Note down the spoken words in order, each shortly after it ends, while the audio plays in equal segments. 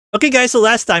Okay guys, so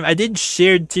last time I did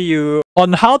share to you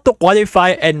on how to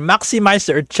qualify and maximize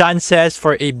your chances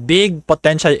for a big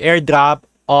potential airdrop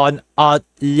on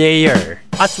AltLayer,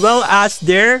 as well as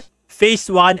their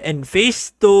phase 1 and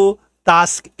phase 2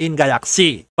 task in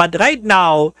Galxe. But right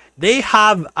now, they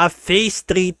have a phase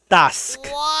 3 task.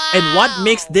 Wow. And what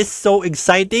makes this so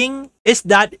exciting is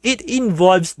that it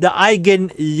involves the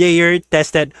Eigenlayer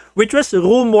testnet, which was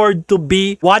rumored to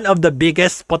be one of the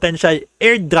biggest potential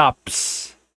airdrops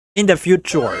in the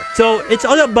future. So it's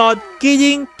all about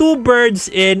killing two birds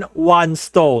in one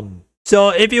stone. So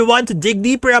if you want to dig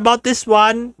deeper about this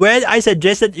one, well, I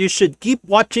suggest that you should keep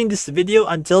watching this video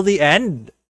until the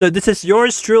end. So this is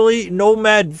yours truly,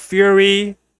 Nomad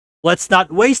Fury. Let's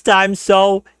not waste time,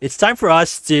 so it's time for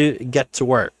us to get to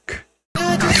work.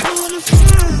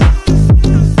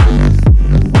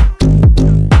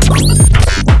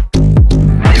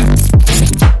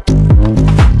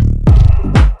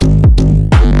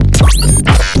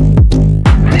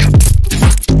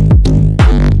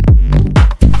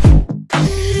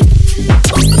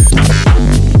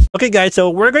 Okay guys, so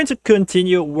we're going to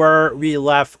continue where we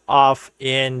left off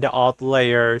in the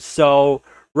AltLayer. So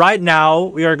right now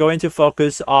we are going to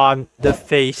focus on the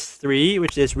phase 3,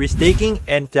 which is restaking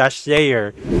and flash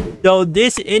layer. So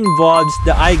this involves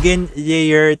the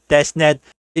Eigenlayer testnet.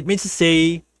 It means to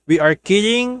say we are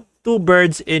killing two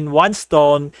birds in one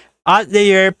stone,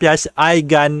 AltLayer plus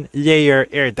Eigenlayer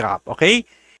airdrop. Okay,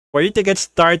 for you to get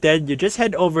started, you just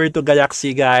head over to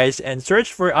Galxe, guys, and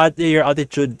search for AltLayer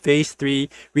Altitude Phase 3,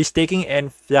 Restaking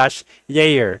and Flash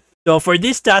Layer. So for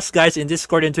these tasks, guys, in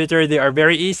Discord and Twitter, they are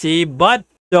very easy, but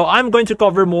so I'm going to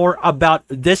cover more about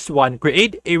this one.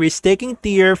 Create a restaking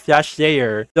tier flash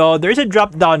layer. So there's a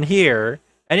drop down here,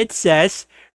 and it says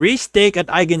restake at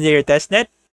Eigenlayer testnet,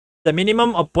 the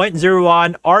minimum of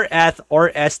 0.01 rETH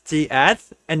or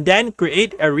stETH, and then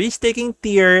create a restaking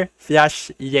tier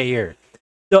flash layer.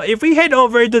 So if we head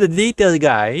over to the detail,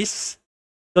 guys,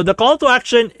 so the call to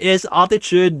action is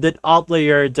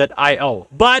altitude.altlayer.io.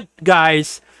 But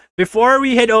guys, before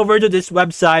we head over to this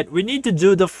website, we need to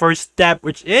do the first step,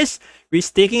 which is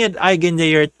restaking an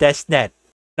Eigenlayer testnet.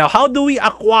 Now, how do we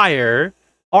acquire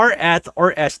rETH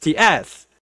or stETH?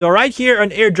 So right here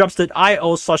on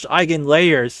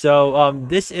airdrops.io/Eigenlayer. So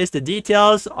this is the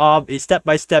details of a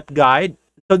step-by-step guide.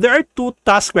 So there are two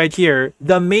tasks right here,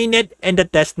 the mainnet and the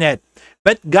testnet.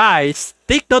 But guys,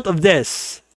 take note of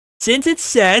this. Since it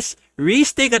says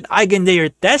restake at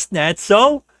Eigenlayer testnet,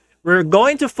 so we're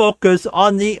going to focus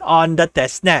only on the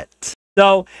testnet.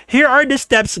 So here are the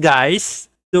steps, guys.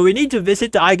 So we need to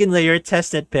visit the Eigenlayer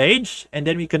testnet page, and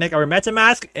then we connect our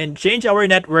MetaMask and change our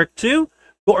network to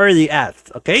Goerli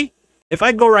ETH. Okay, if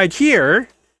I go right here,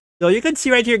 so you can see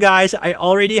right here, guys, I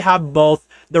already have both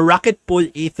the Rocket Pool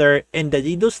Ether and the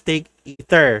Lido Stake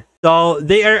Ether. So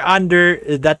they are under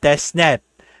the testnet.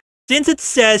 Since it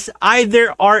says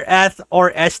either rETH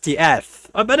or stETH.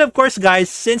 But of course,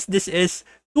 guys, since this is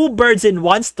two birds in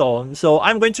one stone, so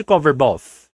I'm going to cover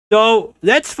both. So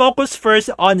let's focus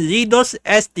first on Lido's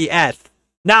stETH.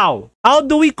 Now, how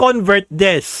do we convert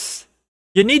this?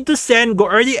 You need to send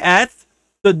Goerli ETH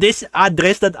to this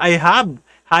address that I have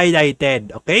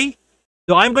highlighted. Okay,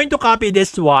 so I'm going to copy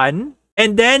this one,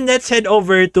 and then let's head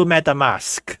over to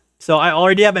MetaMask. So I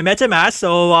already have a MetaMask,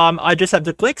 so I just have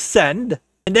to click send,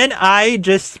 and then I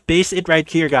just paste it right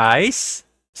here, guys.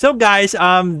 So guys,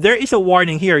 there is a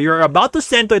warning here. You're about to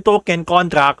send to a token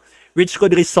contract which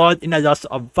could result in a loss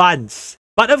of funds.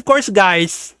 But of course,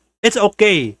 guys, it's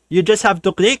okay. You just have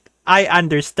to click I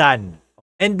understand.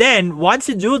 And then once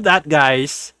you do that,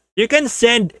 guys, you can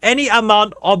send any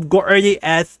amount of Goerli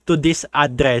ETH to this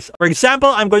address. For example,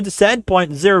 I'm going to send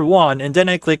 0.01, and then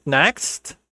I click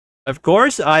next. Of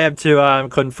course, I have to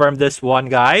confirm this one,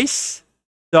 guys.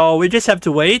 So we just have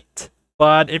to wait.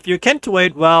 But if you can't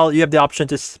wait, well, you have the option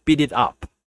to speed it up.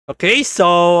 Okay,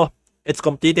 so it's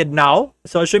completed now.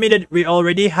 So show me that we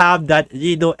already have that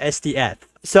Lido stETH.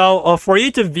 So for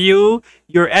you to view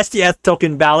your stETH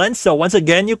token balance, so once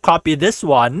again, you copy this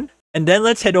one. And then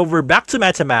let's head over back to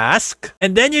MetaMask.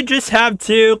 And then you just have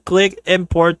to click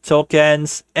import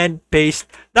tokens and paste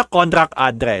the contract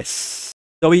address.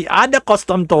 So we add the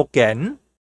custom token,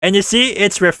 and you see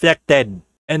it's reflected.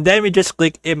 And then we just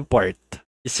click import.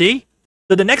 You see?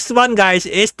 So the next one, guys,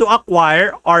 is to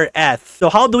acquire rETH. So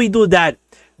how do we do that?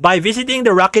 By visiting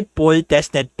the Rocket Pool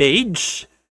testnet page.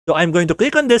 So I'm going to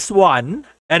click on this one.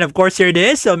 And of course, here it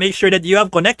is. So make sure that you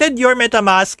have connected your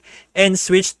MetaMask and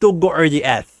switch to Goerli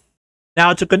ETH.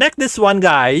 Now to connect this one,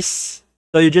 guys,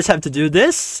 so you just have to do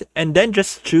this and then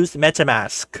just choose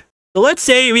MetaMask. So let's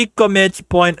say we commit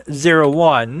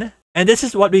 0.01, and this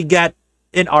is what we get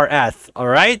in rETH, all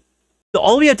right? So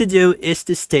all we have to do is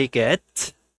to stake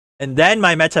it. And then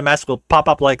my MetaMask will pop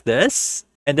up like this.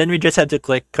 And then we just have to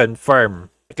click confirm.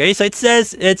 Okay, so it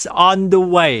says it's on the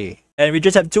way. And we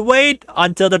just have to wait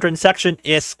until the transaction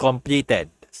is completed.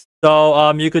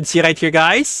 So you could see right here,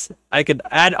 guys. I could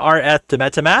add rETH to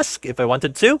MetaMask if I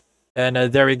wanted to. And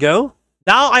there we go.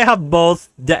 Now I have both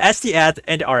the stETH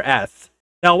and rETH.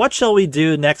 Now what shall we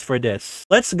do next for this?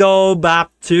 Let's go back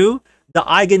to the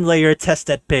Eigenlayer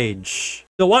testnet page.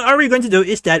 So what are we going to do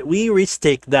is that we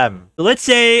restake them. So let's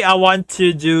say I want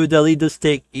to do the Lido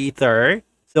stake ether.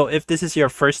 So if this is your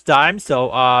first time,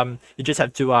 so you just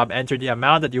have to enter the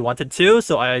amount that you wanted to.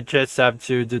 So I just have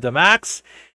to do the max,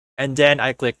 and then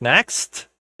I click next.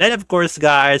 Then of course,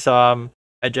 guys, I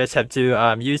just have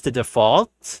to use the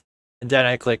default, and then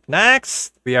I click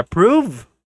next. We approve.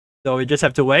 So we just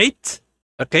have to wait.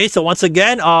 Okay, so once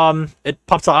again, it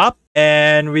pops up,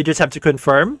 and we just have to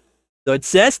confirm. So it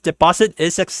says deposit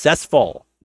is successful.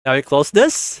 Now we close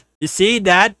this. You see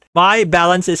that my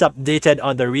balance is updated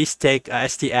on the restake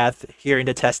stETH here in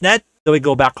the testnet. So we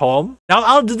go back home. Now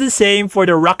I'll do the same for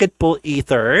the rocket pool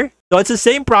ether. So it's the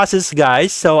same process,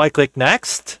 guys. So I click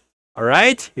next. All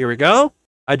right, here we go.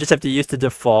 I just have to use the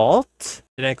default.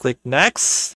 Then I click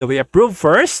next. So we approve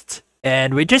first,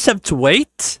 and we just have to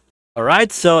wait. All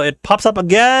right, so it pops up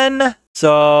again.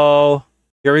 So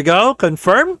here we go,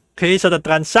 confirm. Okay, so the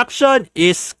transaction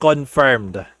is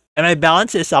confirmed and my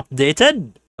balance is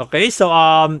updated. Okay, so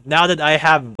now that I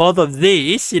have both of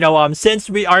these, since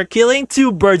we are killing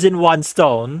two birds in one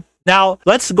stone, now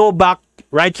let's go back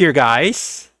right here,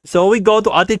 guys. So we go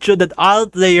to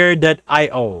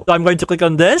altitude.altlayer.io. So I'm going to click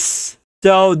on this.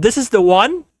 So this is the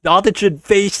one, the Altitude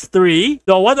Phase 3.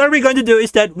 So what are we going to do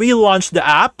is that we launch the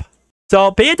app. So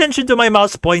pay attention to my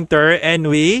mouse pointer and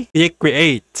we click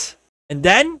create. And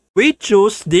then we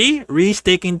choose the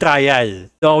restaking trial.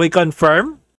 So we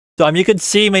confirm. So you can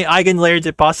see my Eigenlayer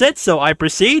deposit. So I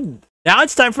proceed. Now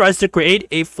it's time for us to create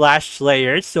a flash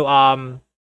layer. So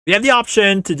we have the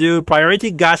option to do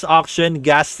priority gas auction,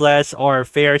 gasless, or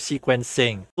fair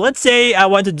sequencing. Let's say I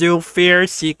want to do fair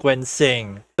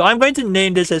sequencing. So I'm going to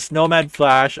name this as Nomad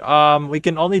Flash. We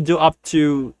can only do up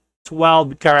to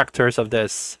 12 characters of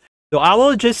this. So I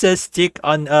will just stick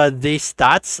on these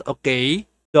stats. Okay.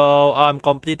 So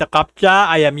complete the CAPTCHA.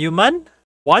 I am human.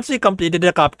 Once we completed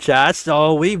the CAPTCHA,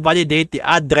 so we validate the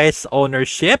address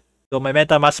ownership. So my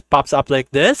MetaMask pops up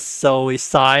like this. So we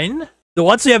sign. So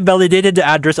once we have validated the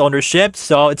address ownership,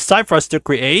 so it's time for us to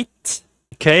create.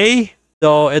 Okay.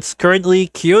 So it's currently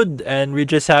queued, and we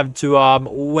just have to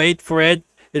wait for it,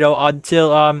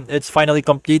 until it's finally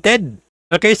completed.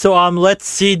 Okay, so let's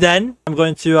see then. I'm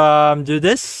going to do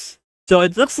this. So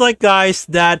it looks like, guys,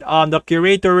 that the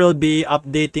curator will be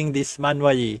updating this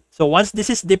manually. So once this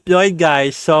is deployed,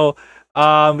 guys, so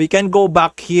we can go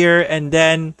back here and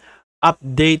then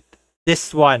update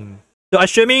this one. So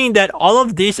assuming that all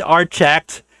of these are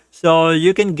checked, so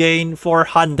you can gain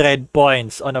 400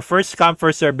 points on a first come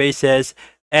first serve basis,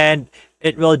 and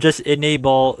it will just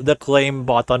enable the claim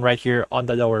button right here on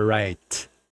the lower right.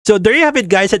 So there you have it,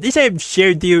 guys. At least I have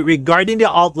shared to you regarding the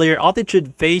AltLayer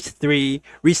Altitude Phase 3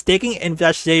 restaking and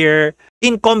flash layer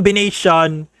in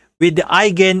combination with the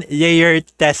Eigenlayer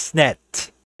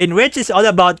testnet, in which is all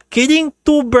about killing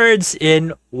two birds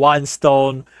in one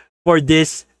stone for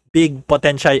this big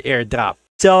potential airdrop.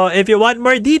 So if you want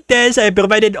more details, I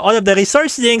provided all of the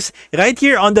resource links right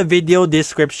here on the video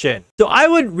description. So I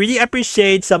would really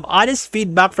appreciate some honest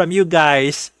feedback from you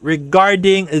guys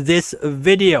regarding this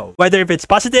video, whether if it's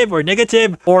positive or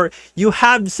negative, or you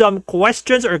have some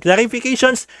questions or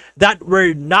clarifications that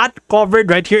were not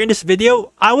covered right here in this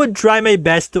video. I would try my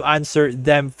best to answer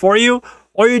them for you,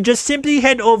 or you just simply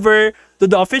head over to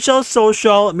the official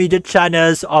social media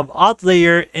channels of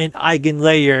AltLayer and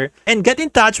Eigenlayer and get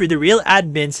in touch with the real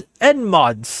admins and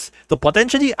mods to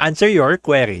potentially answer your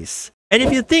queries. And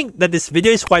if you think that this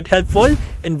video is quite helpful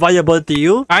and valuable to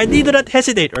you, kindly do not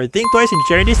hesitate or think twice in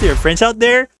sharing this to your friends out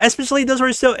there, especially those who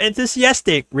are so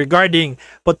enthusiastic regarding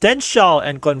potential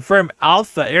and confirmed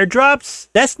alpha airdrops,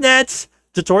 testnets,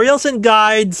 tutorials and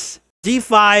guides,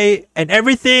 DeFi, and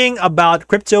everything about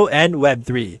crypto and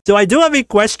Web3. So I do have a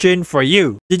question for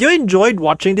you. Did you enjoy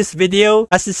watching this video?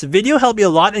 Has this video helped you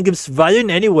a lot and gives value in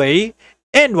any way?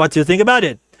 And what do you think about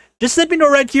it? Just let me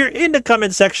know right here in the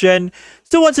comment section.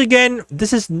 So once again,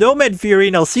 this is Nomad Fury,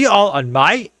 and I'll see you all on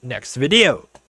my next video.